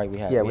Eventbrite. We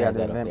had the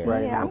that up there.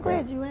 Eventbrite. Yeah, I'm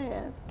Okay. glad you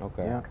asked.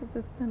 Okay. Yeah. Because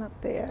it's been up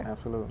there.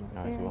 Absolutely.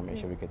 All right, so we'll make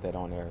sure we get that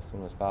on there as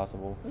soon as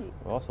possible. We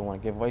also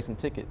want to give away some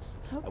tickets.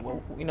 Okay. Well,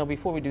 you know,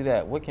 before we do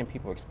that, what can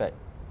people expect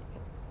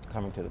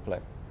coming to the play?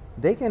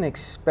 They can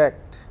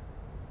expect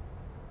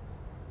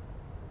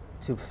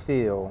to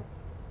feel,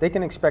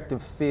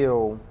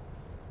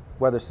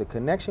 whether it's a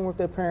connection with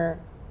their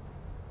parent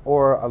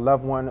or a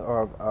loved one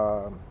or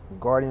a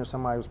guardian or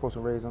somebody who's supposed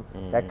to raise them,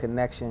 that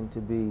connection to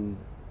be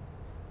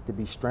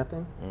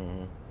strengthened,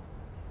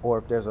 or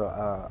if there's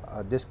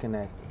a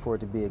disconnect, for it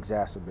to be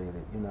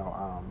exacerbated, you know.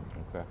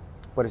 Okay.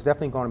 But it's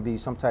definitely going to be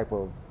some type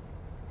of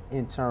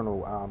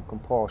internal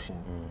compulsion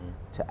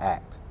to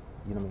act,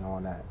 you know what I mean,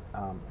 on that.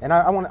 And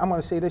I'm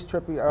going to say this,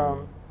 Trippy.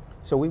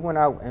 So we went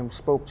out and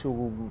spoke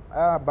to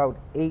about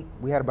 8.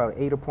 We had about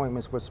 8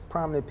 appointments with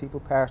prominent people,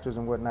 pastors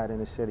and whatnot in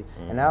the city.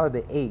 And out of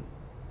the 8,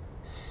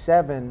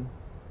 7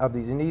 of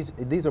these, and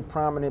these are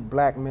prominent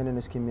black men in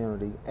this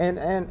community,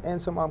 and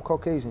some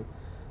Caucasian.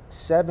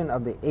 7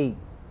 of the 8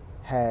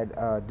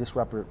 had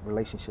disrupted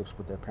relationships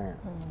with their parent.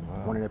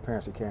 Wow. One of their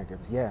parents are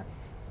caregivers. Yeah.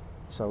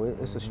 So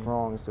it's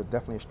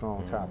definitely a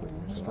strong topic,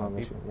 a strong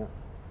issue. Yeah. All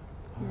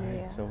right.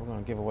 Yeah. So we're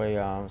gonna give away.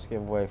 Let's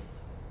give away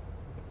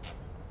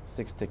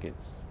 6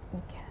 tickets.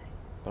 Okay.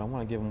 But I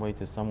want to give them away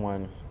to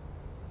someone,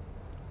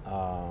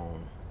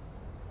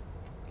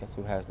 guess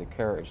who has the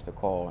courage to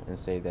call and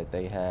say that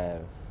they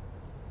have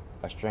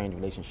a strained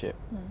relationship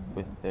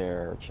with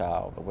their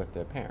child or with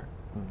their parent.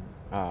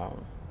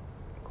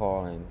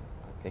 Call, and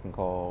they can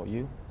call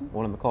you.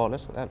 Want them to call?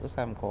 Let's have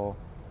them call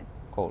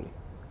Coley.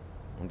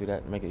 And do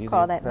that. Make it easier.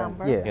 Call that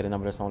number. Yeah. Get a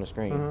number that's on the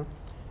screen.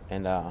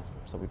 And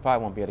so we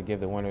probably won't be able to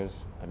give the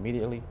winners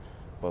immediately,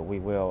 but we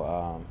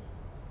will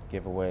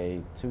give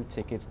away 2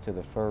 tickets to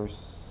the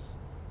first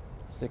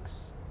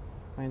 6.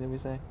 How many did we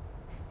say?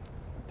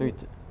 2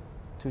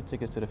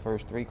 tickets to the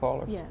first 3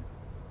 callers. Yes.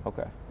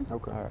 Okay. All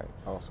right.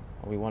 Awesome.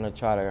 We want to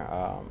try to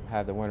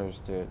have the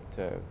winners to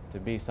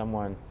be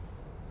someone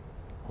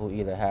who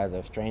either has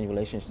a strained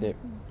relationship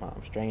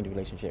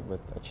with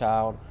a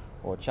child,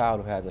 or a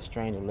child who has a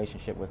strained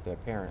relationship with their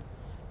parent,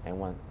 and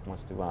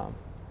wants to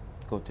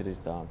go to this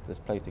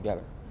place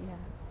together. Yes.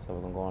 So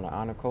we're gonna go on the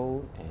honor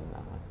code and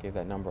give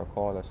that number a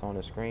call that's on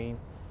the screen.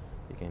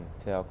 You can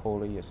tell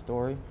Coley your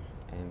story,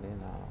 and then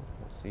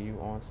we'll see you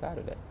on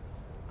Saturday.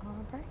 All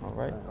right. All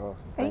right.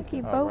 Awesome. Thank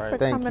you All both right. for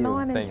Thank coming you.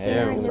 on and Thank you.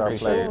 sharing It was your our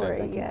pleasure. story.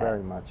 Thank you Yes.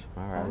 very much.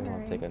 All right. We're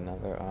gonna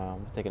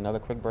take another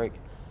quick break,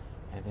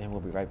 and then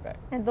we'll be right back.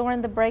 And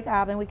during the break,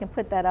 Alvin, we can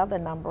put that other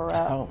number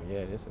up. Oh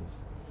yeah, this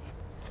is.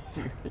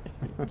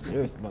 I'm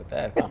serious about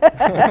that.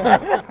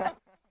 Huh?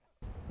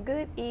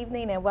 Good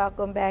evening and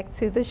welcome back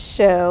to the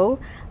show.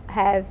 I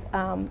have,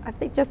 I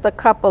think, just a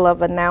couple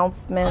of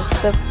announcements.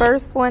 The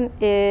first one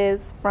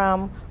is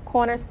from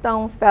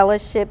Cornerstone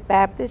Fellowship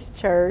Baptist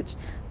Church,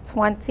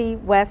 20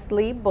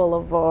 Wesley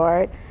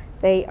Boulevard.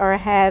 They are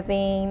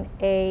having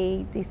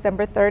a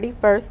December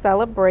 31st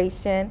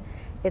celebration.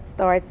 It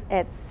starts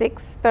at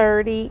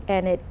 6:30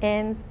 and it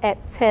ends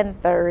at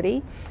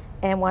 10:30.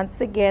 And once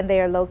again,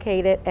 they are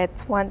located at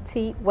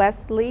 20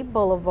 Wesley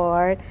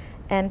Boulevard,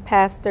 and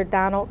Pastor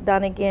Donald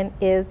Dunnigan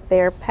is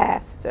their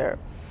pastor.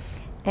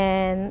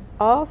 And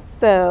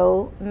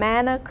also,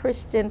 Manna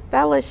Christian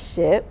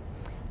Fellowship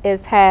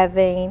is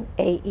having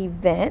an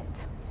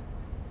event.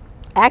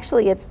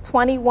 Actually, it's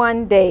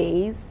 21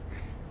 days,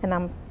 and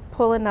I'm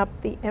pulling up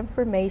the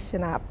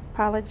information. I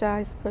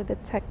apologize for the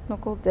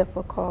technical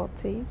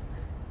difficulties.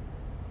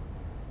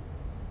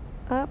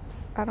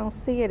 Oops, I don't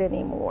see it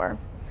anymore.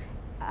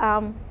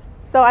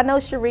 So I know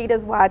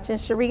Sharita's watching.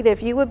 Sharita,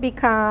 if you would be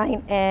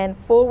kind and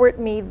forward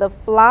me the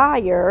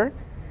flyer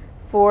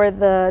for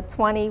the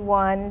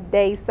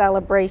 21-day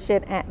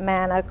celebration at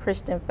Manna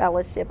Christian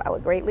Fellowship, I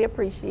would greatly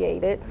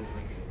appreciate it.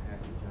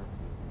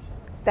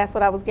 That's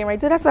what I was getting ready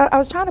to do. That's what I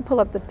was trying to pull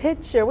up the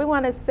picture. We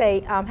want to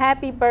say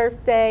happy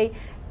birthday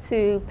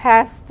to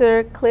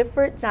Pastor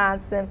Clifford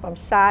Johnson from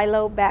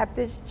Shiloh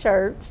Baptist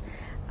Church.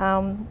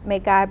 May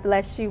God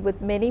bless you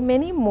with many,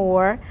 many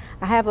more.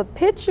 I have a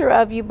picture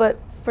of you, but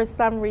for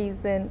some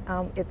reason,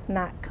 it's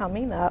not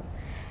coming up.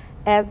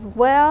 As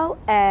well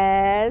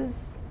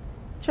as,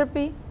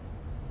 Trippy,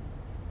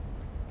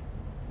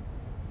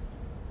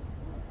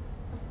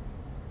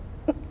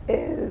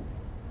 is,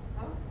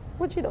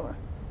 what you doing?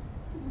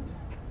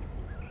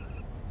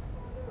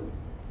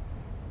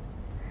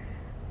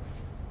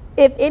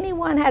 If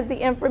anyone has the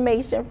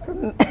information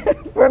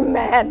from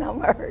Manna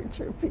or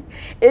Trippy,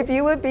 if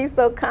you would be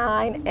so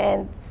kind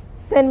and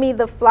send me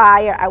the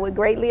flyer, I would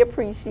greatly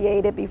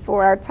appreciate it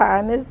before our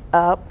time is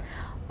up.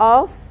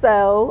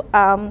 Also,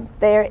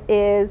 there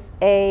is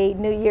a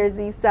New Year's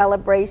Eve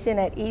celebration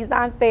at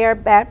Ezon Fair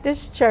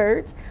Baptist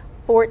Church,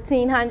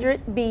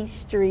 1400 B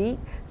Street,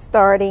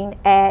 starting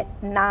at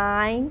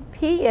 9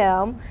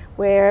 p.m.,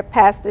 where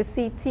Pastor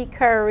C.T.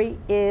 Curry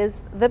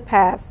is the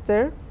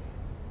pastor.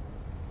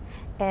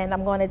 And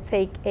I'm going to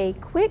take a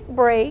quick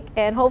break,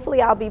 and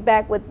hopefully I'll be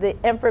back with the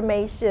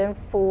information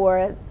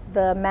for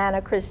the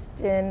Manna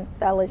Christian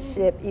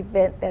Fellowship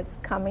event that's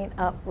coming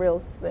up real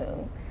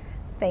soon.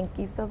 Thank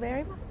you so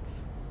very much.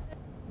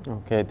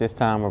 Okay, at this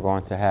time we're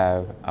going to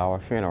have our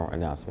funeral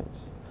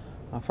announcements.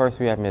 First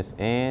we have Miss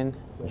Ann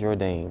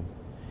Jourdain,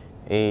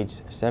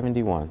 age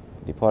 71,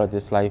 departed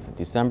this life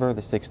December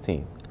the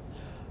 16th.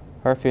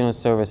 Her funeral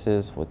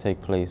services will take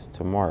place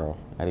tomorrow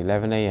at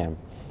 11 a.m.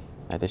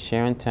 at the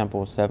Sharon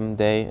Temple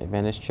Seventh-day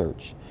Adventist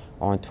Church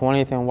on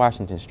 20th and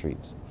Washington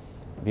Streets.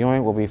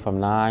 Viewing will be from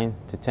 9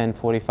 to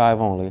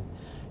 10:45 only,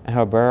 and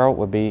her burial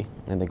will be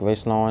in the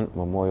Grace Lawn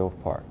Memorial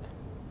Park.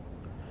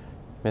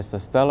 Miss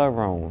Estella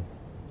Roan,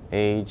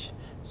 age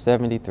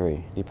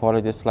 73,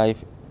 departed this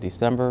life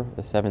December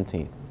the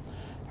 17th.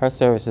 Her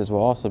services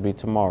will also be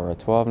tomorrow at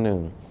 12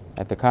 noon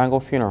at the Congo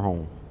Funeral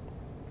Home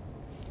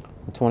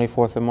on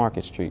 24th and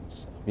Market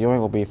Streets. Viewing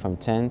will be from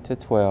 10 to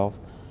 12,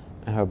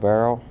 and her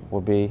burial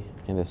will be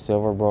in the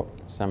Silverbrook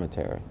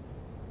Cemetery.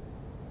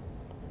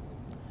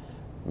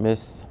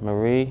 Miss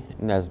Marie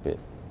Nesbitt,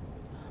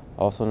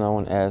 also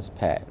known as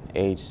Pat,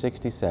 age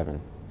 67,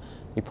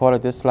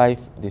 departed this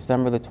life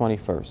December the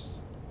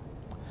 21st.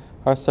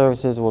 Her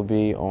services will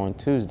be on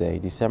Tuesday,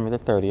 December the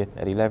 30th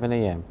at 11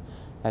 a.m.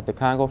 at the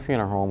Congo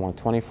Funeral Home on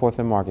 24th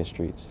and Market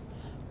Streets.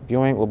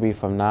 Viewing will be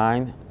from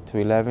 9 to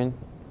 11,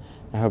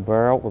 and her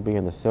burial will be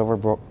in the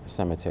Silverbrook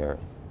Cemetery.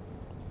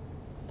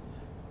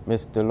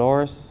 Miss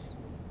Dolores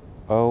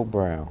O.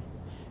 Brown,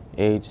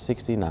 age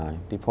 69,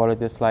 departed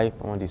this life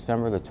on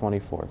December the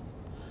 24th.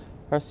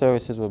 Her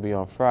services will be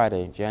on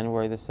Friday,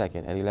 January the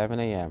 2nd at 11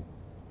 a.m.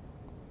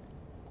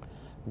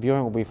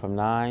 Viewing will be from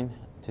 9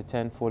 to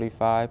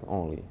 10:45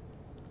 only.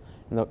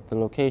 The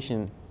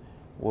location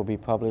will be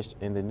published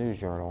in the News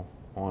Journal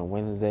on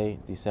Wednesday,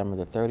 December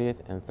the 30th,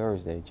 and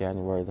Thursday,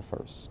 January the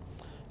 1st.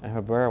 And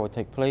her burial will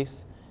take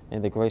place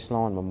in the Grace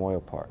Lawn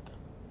Memorial Park.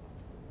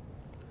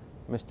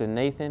 Mr.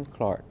 Nathan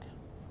Clark,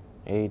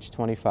 age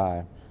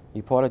 25,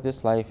 departed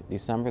this life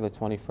December the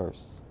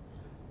 21st.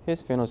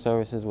 His funeral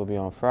services will be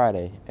on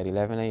Friday at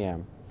 11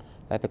 a.m.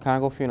 at the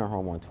Congo Funeral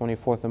Home on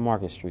 24th and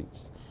Market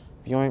Streets.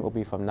 Viewing will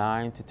be from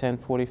 9 to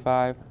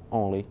 10:45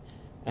 only,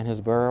 and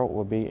his burial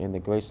will be in the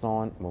Grace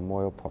Lawn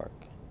Memorial Park.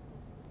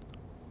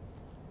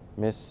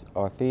 Miss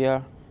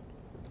Arthea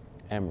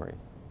Emery,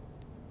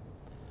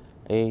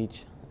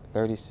 age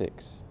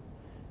 36,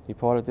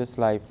 departed this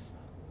life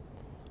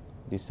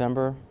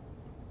December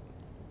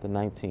the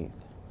 19th.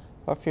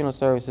 Her funeral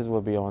services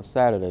will be on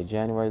Saturday,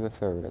 January the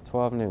 3rd at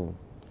 12 noon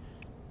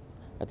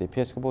at the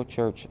Episcopal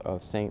Church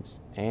of Saints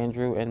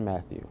Andrew and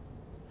Matthew,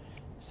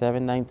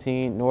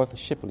 719 North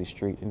Shipley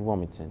Street in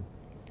Wilmington.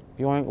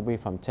 Viewing will be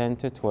from 10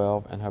 to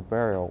 12, and her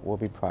burial will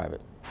be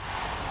private.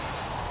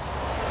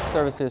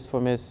 Services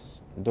for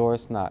Miss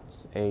Doris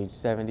Knotts, age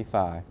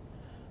 75,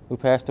 who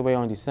passed away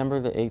on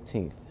December the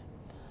 18th.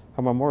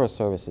 Her memorial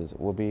services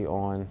will be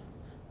on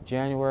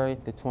January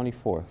the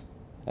 24th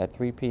at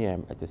 3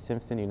 p.m. at the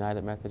Simpson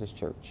United Methodist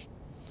Church,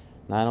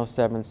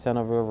 907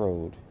 Centerville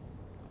Road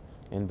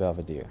in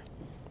Belvedere.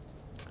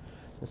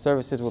 The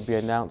services will be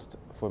announced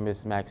for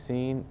Miss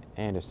Maxine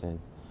Anderson,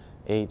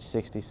 age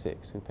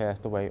 66, who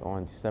passed away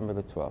on December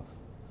the 12th.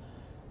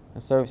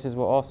 The services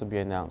will also be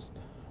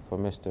announced for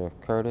Mr.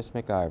 Curtis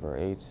McIver,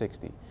 age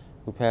 60,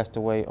 who passed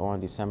away on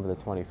December the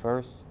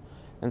 21st.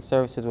 And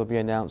services will be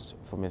announced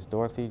for Miss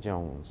Dorothy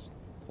Jones,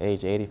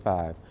 age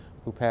 85,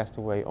 who passed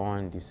away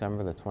on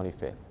December the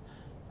 25th.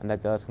 And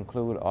that does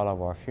conclude all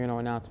of our funeral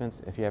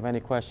announcements. If you have any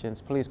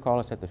questions, please call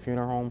us at the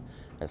funeral home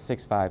at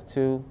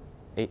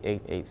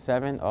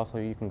 652-8887. Also,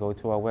 you can go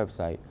to our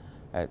website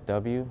at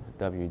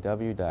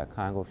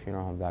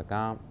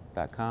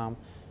www.congofuneralhome.com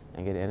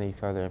and get any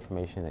further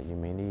information that you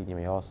may need. You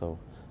may also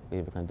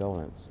leave a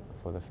condolence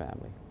for the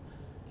family.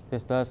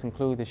 This does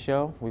conclude the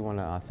show. We want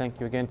to thank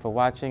you again for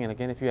watching. And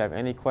again, if you have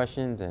any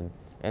questions and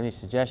any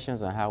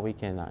suggestions on how we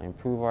can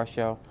improve our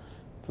show,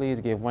 please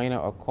give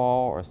Wayna a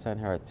call or send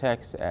her a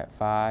text at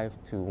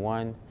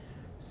 521-7325,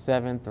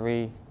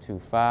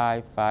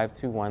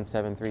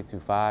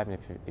 521-7325. And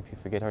if you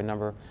forget her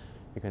number,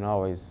 you can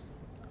always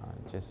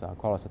just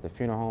call us at the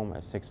funeral home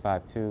at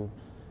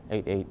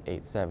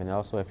 652-8887.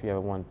 Also, if you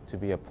ever want to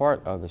be a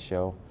part of the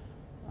show,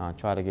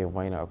 try to give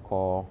Wayna a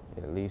call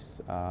at least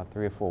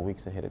 3 or 4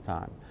 weeks ahead of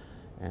time,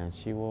 and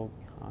she will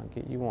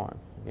get you on.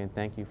 Again,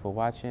 thank you for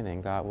watching,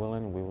 and God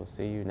willing, we will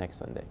see you next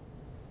Sunday.